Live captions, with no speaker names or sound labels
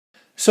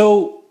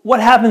So what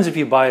happens if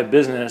you buy a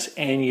business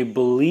and you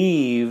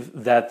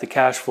believe that the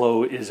cash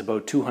flow is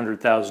about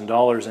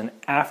 $200,000 and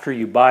after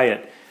you buy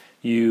it,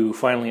 you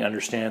finally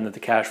understand that the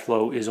cash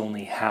flow is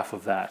only half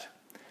of that?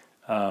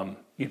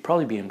 You'd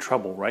probably be in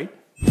trouble, right?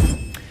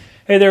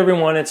 Hey there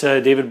everyone, it's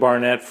David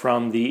Barnett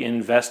from the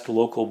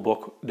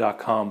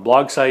investlocalbook.com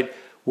blog site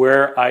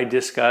where I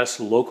discuss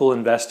local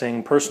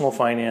investing, personal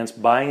finance,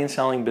 buying and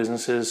selling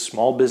businesses,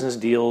 small business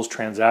deals,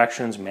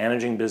 transactions,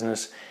 managing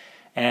business,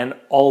 and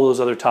all those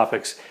other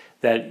topics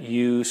that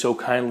you so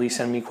kindly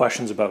send me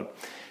questions about.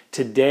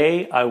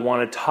 Today, I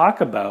want to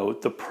talk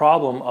about the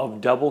problem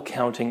of double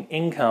counting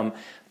income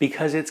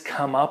because it's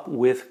come up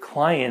with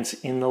clients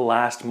in the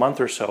last month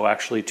or so,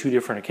 actually 2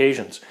 different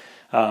occasions.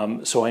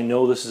 So I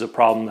know this is a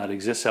problem that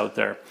exists out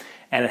there.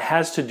 And it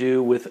has to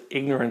do with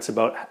ignorance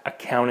about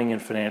accounting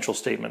and financial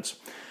statements.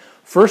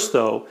 First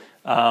though,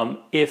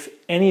 if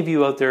any of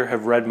you out there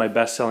have read my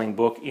best-selling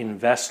book,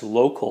 Invest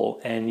Local,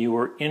 and you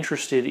are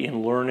interested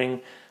in learning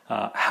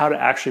how to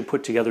actually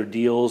put together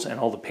deals and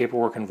all the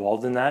paperwork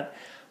involved in that,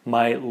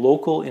 my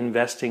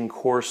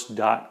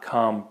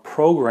localinvestingcourse.com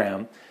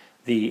program,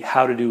 the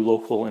How to Do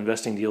Local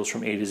Investing Deals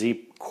from A to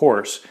Z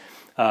course,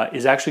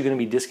 is actually going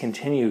to be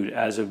discontinued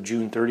as of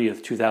June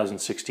 30th,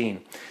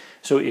 2016.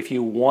 So if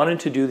you wanted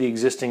to do the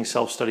existing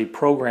self-study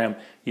program,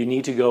 you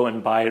need to go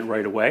and buy it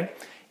right away.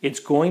 It's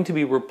going to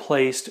be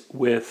replaced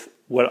with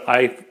what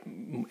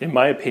in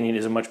my opinion,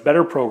 is a much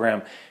better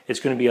program. It's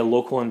going to be a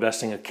local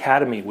investing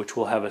academy, which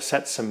will have a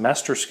set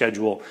semester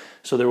schedule.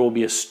 So there will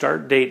be a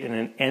start date and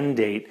an end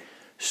date.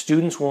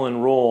 Students will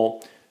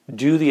enroll,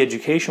 do the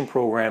education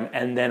program,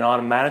 and then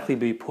automatically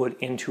be put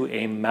into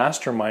a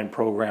mastermind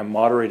program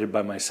moderated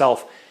by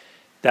myself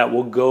that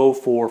will go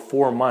for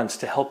 4 months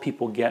to help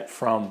people get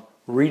from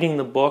reading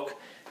the book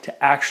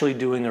to actually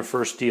doing their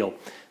first deal.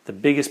 The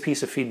biggest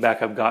piece of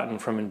feedback I've gotten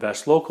from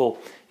Invest Local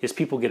is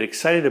people get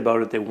excited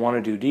about it, they want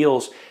to do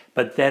deals,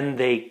 but then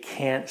they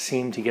can't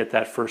seem to get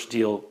that first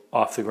deal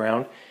off the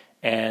ground.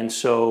 And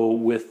so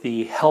with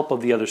the help of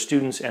the other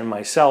students and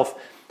myself,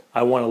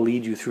 I want to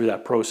lead you through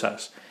that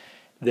process.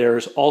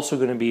 There's also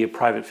going to be a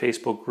private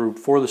Facebook group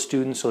for the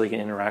students so they can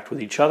interact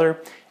with each other,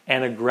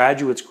 and a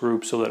graduates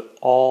group so that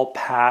all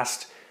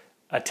past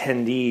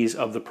attendees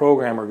of the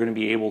program are going to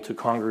be able to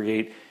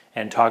congregate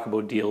and talk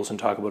about deals and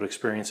talk about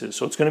experiences.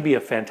 So it's going to be a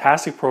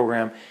fantastic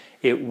program.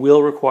 It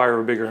will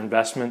require a bigger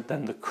investment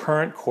than the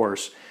current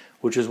course,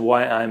 which is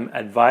why I'm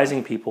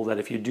advising people that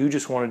if you do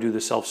just want to do the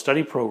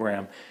self-study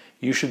program,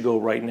 you should go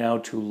right now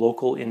to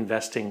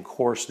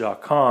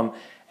localinvestingcourse.com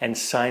and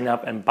sign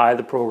up and buy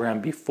the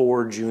program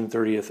before June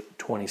 30th,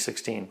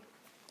 2016.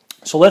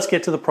 So let's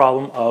get to the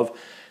problem of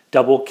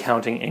double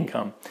counting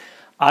income.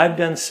 I've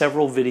done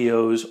several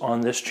videos on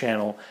this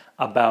channel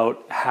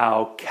about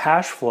how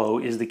cash flow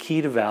is the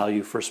key to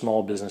value for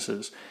small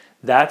businesses.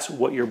 That's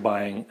what you're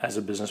buying as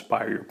a business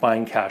buyer. You're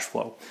buying cash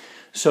flow.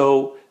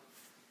 So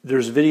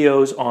there's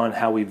videos on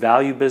how we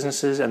value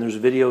businesses, and there's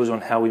videos on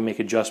how we make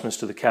adjustments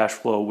to the cash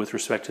flow with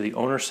respect to the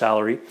owner's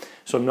salary.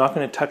 So I'm not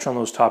going to touch on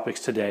those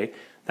topics today.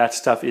 That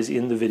stuff is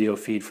in the video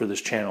feed for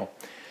this channel.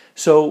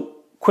 So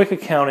quick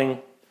accounting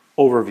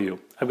overview.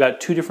 I've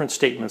got 2 different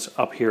statements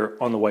up here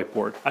on the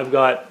whiteboard. I've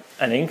got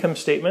an income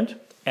statement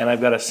and I've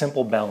got a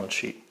simple balance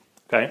sheet.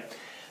 Okay,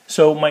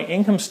 so my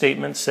income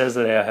statement says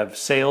that I have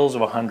sales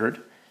of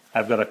 100.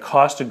 I've got a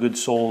cost of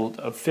goods sold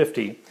of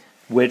 50,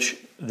 which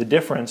the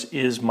difference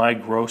is my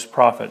gross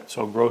profit.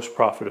 So gross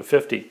profit of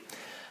 50.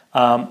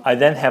 I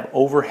then have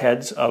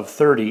overheads of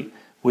 30,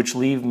 which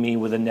leave me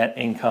with a net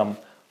income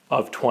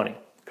of 20.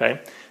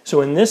 Okay,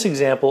 so in this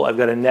example, I've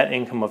got a net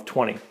income of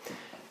 20.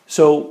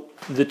 So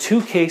the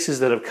 2 cases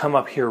that have come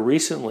up here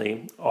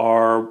recently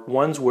are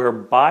ones where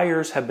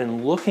buyers have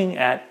been looking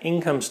at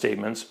income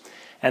statements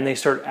and they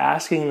start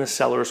asking the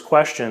sellers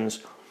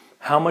questions.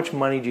 How much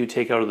money do you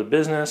take out of the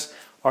business?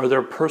 Are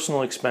there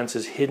personal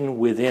expenses hidden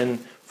within,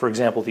 for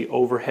example, the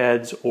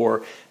overheads?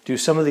 Or do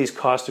some of these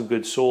cost of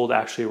goods sold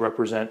actually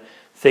represent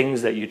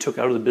things that you took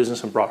out of the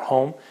business and brought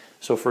home?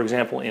 So for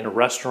example, in a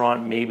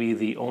restaurant, maybe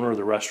the owner of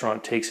the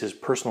restaurant takes his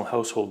personal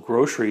household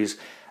groceries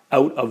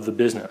out of the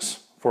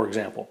business, for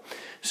example.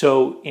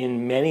 So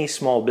in many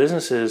small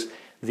businesses,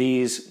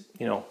 these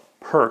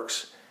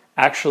perks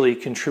actually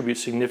contribute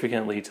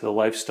significantly to the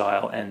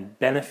lifestyle and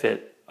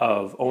benefit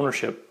of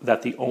ownership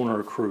that the owner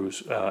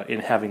accrues in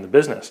having the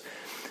business.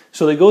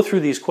 So they go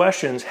through these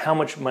questions, how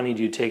much money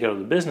do you take out of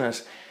the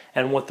business?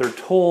 And what they're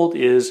told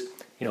is,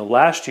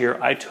 last year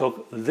I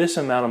took this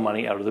amount of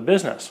money out of the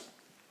business.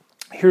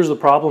 Here's the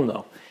problem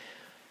though.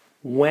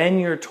 When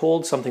you're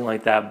told something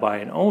like that by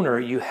an owner,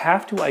 you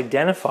have to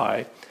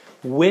identify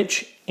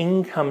which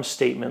income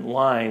statement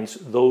lines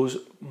those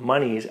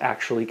monies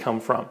actually come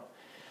from.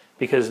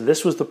 Because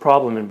this was the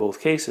problem in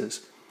both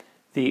cases.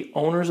 The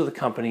owners of the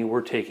company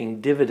were taking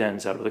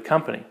dividends out of the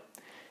company.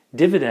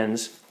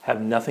 Dividends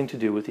have nothing to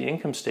do with the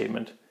income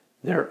statement.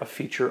 They're a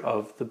feature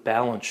of the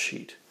balance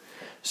sheet.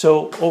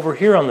 So over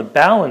here on the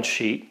balance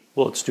sheet,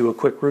 well, let's do a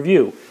quick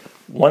review.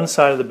 One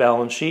side of the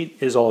balance sheet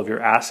is all of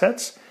your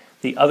assets.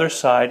 The other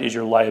side is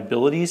your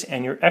liabilities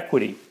and your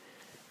equity.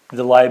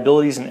 the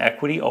liabilities and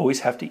equity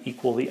always have to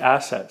equal the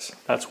assets.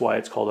 That's why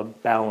it's called a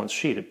balance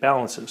sheet. It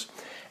balances.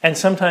 And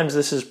sometimes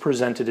this is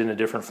presented in a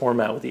different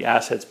format with the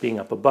assets being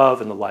up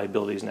above and the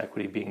liabilities and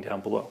equity being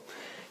down below.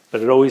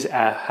 But it always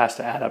has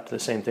to add up to the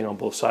same thing on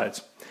both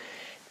sides.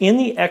 In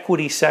the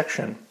equity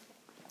section,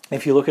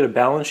 if you look at a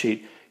balance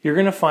sheet, you're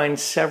going to find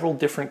several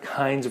different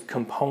kinds of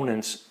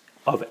components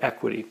of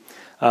equity.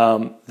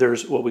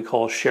 There's what we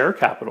call share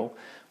capital,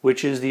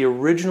 which is the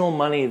original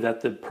money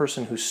that the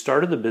person who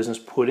started the business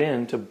put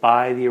in to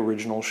buy the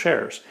original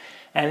shares.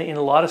 And in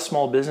a lot of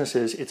small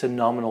businesses, it's a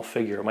nominal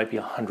figure. It might be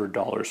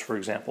 $100, for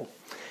example.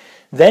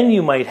 Then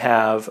you might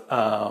have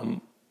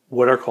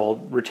what are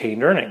called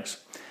retained earnings.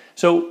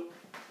 So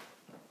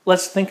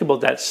let's think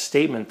about that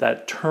statement,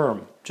 that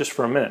term, just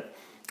for a minute.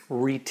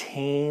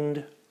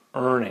 Retained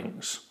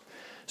earnings.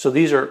 So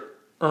these are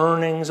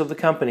earnings of the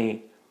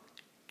company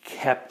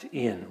kept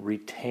in,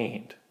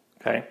 retained,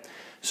 okay?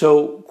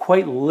 So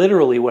quite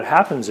literally what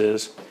happens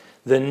is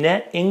the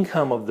net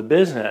income of the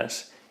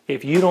business,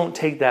 if you don't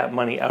take that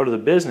money out of the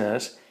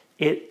business,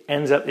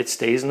 it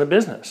stays in the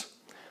business.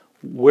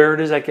 Where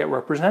does that get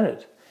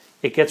represented?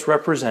 It gets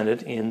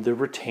represented in the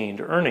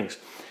retained earnings.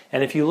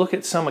 And if you look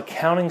at some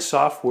accounting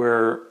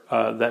software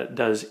that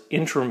does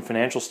interim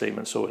financial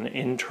statements, so an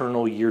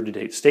internal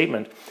year-to-date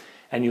statement,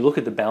 and you look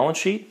at the balance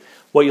sheet,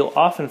 what you'll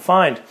often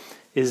find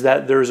is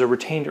that there's a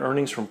retained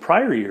earnings from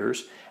prior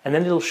years, and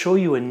then it'll show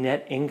you a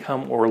net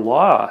income or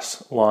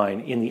loss line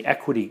in the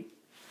equity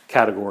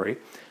category,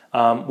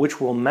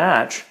 which will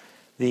match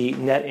the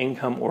net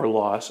income or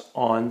loss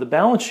on the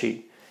balance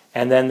sheet.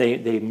 And then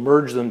they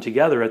merge them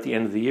together at the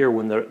end of the year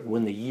when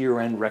the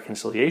year-end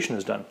reconciliation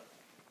is done.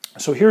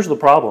 So here's the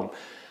problem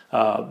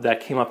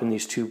that came up in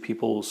these two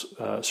people's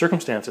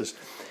circumstances,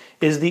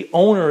 is the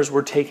owners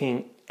were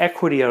taking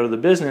equity out of the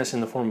business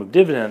in the form of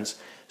dividends.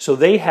 So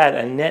they had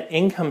a net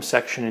income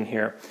section in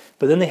here,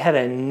 but then they had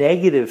a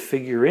negative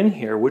figure in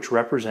here which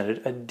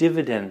represented a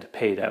dividend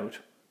paid out.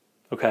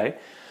 Okay?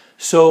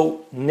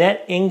 So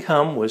net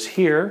income was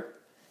here,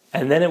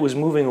 and then it was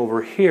moving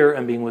over here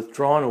and being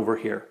withdrawn over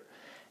here.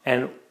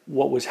 And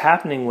what was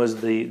happening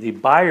was the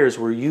buyers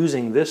were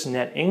using this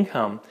net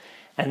income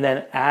and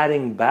then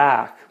adding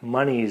back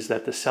monies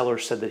that the seller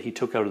said that he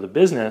took out of the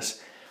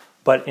business.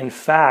 But in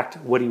fact,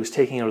 what he was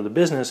taking out of the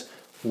business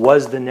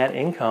was the net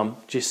income,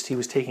 just he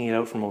was taking it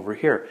out from over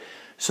here.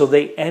 So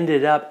they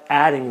ended up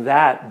adding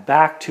that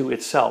back to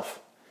itself,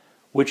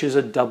 which is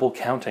a double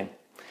counting.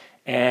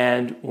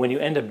 And when you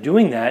end up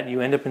doing that, you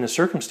end up in a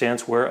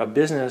circumstance where a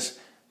business,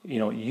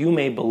 you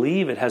may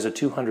believe it has a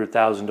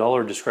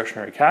 $200,000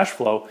 discretionary cash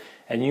flow,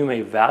 and you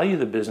may value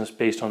the business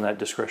based on that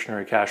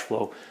discretionary cash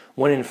flow,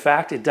 when in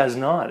fact it does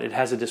not. It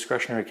has a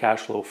discretionary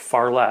cash flow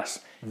far less.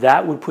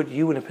 That would put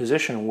you in a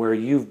position where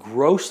you've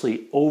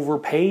grossly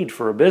overpaid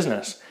for a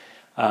business.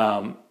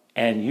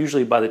 And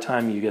usually by the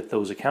time you get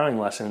those accounting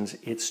lessons,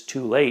 it's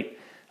too late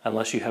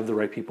unless you have the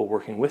right people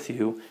working with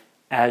you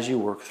as you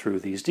work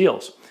through these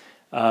deals.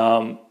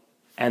 And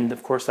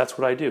of course, that's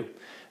what I do.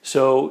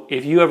 So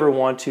if you ever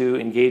want to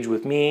engage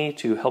with me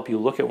to help you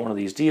look at one of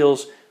these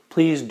deals,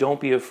 please don't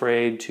be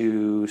afraid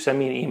to send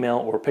me an email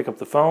or pick up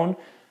the phone,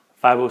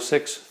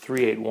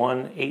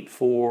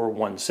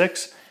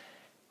 506-381-8416.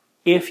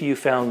 If you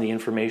found the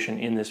information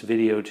in this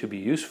video to be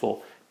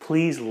useful,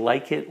 please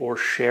like it or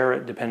share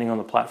it depending on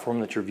the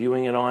platform that you're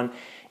viewing it on.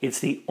 It's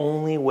the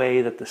only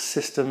way that the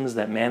systems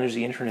that manage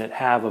the internet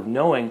have of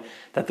knowing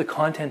that the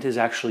content is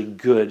actually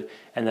good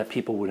and that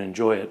people would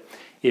enjoy it.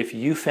 If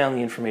you found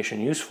the information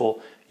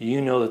useful,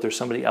 you know that there's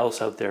somebody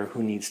else out there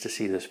who needs to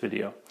see this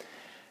video.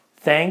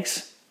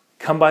 Thanks.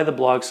 Come by the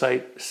blog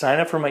site, sign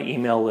up for my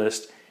email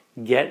list,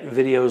 get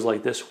videos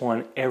like this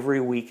one every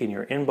week in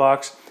your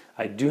inbox.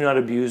 I do not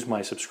abuse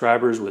my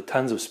subscribers with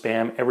tons of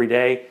spam every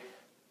day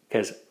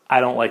because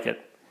I don't like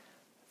it.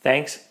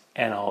 Thanks,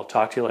 and I'll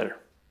talk to you later.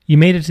 You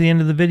made it to the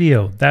end of the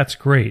video. That's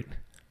great.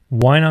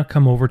 Why not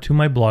come over to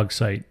my blog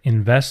site,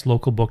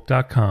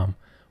 investlocalbook.com,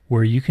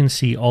 where you can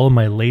see all of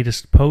my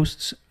latest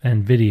posts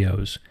and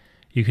videos.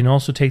 You can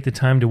also take the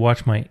time to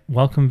watch my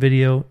welcome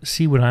video,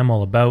 see what I'm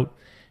all about,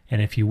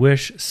 and if you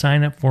wish,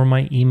 sign up for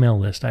my email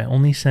list. I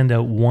only send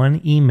out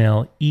one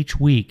email each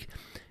week.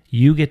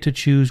 You get to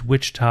choose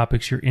which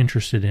topics you're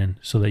interested in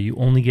so that you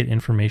only get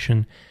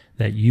information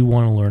that you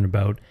want to learn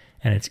about,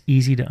 and it's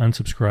easy to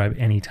unsubscribe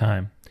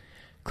anytime.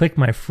 Click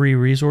my free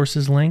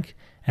resources link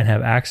and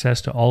have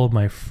access to all of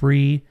my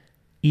free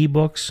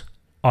ebooks,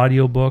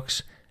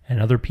 audiobooks,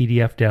 and other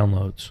PDF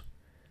downloads.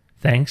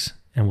 Thanks,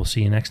 and we'll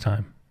see you next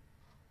time.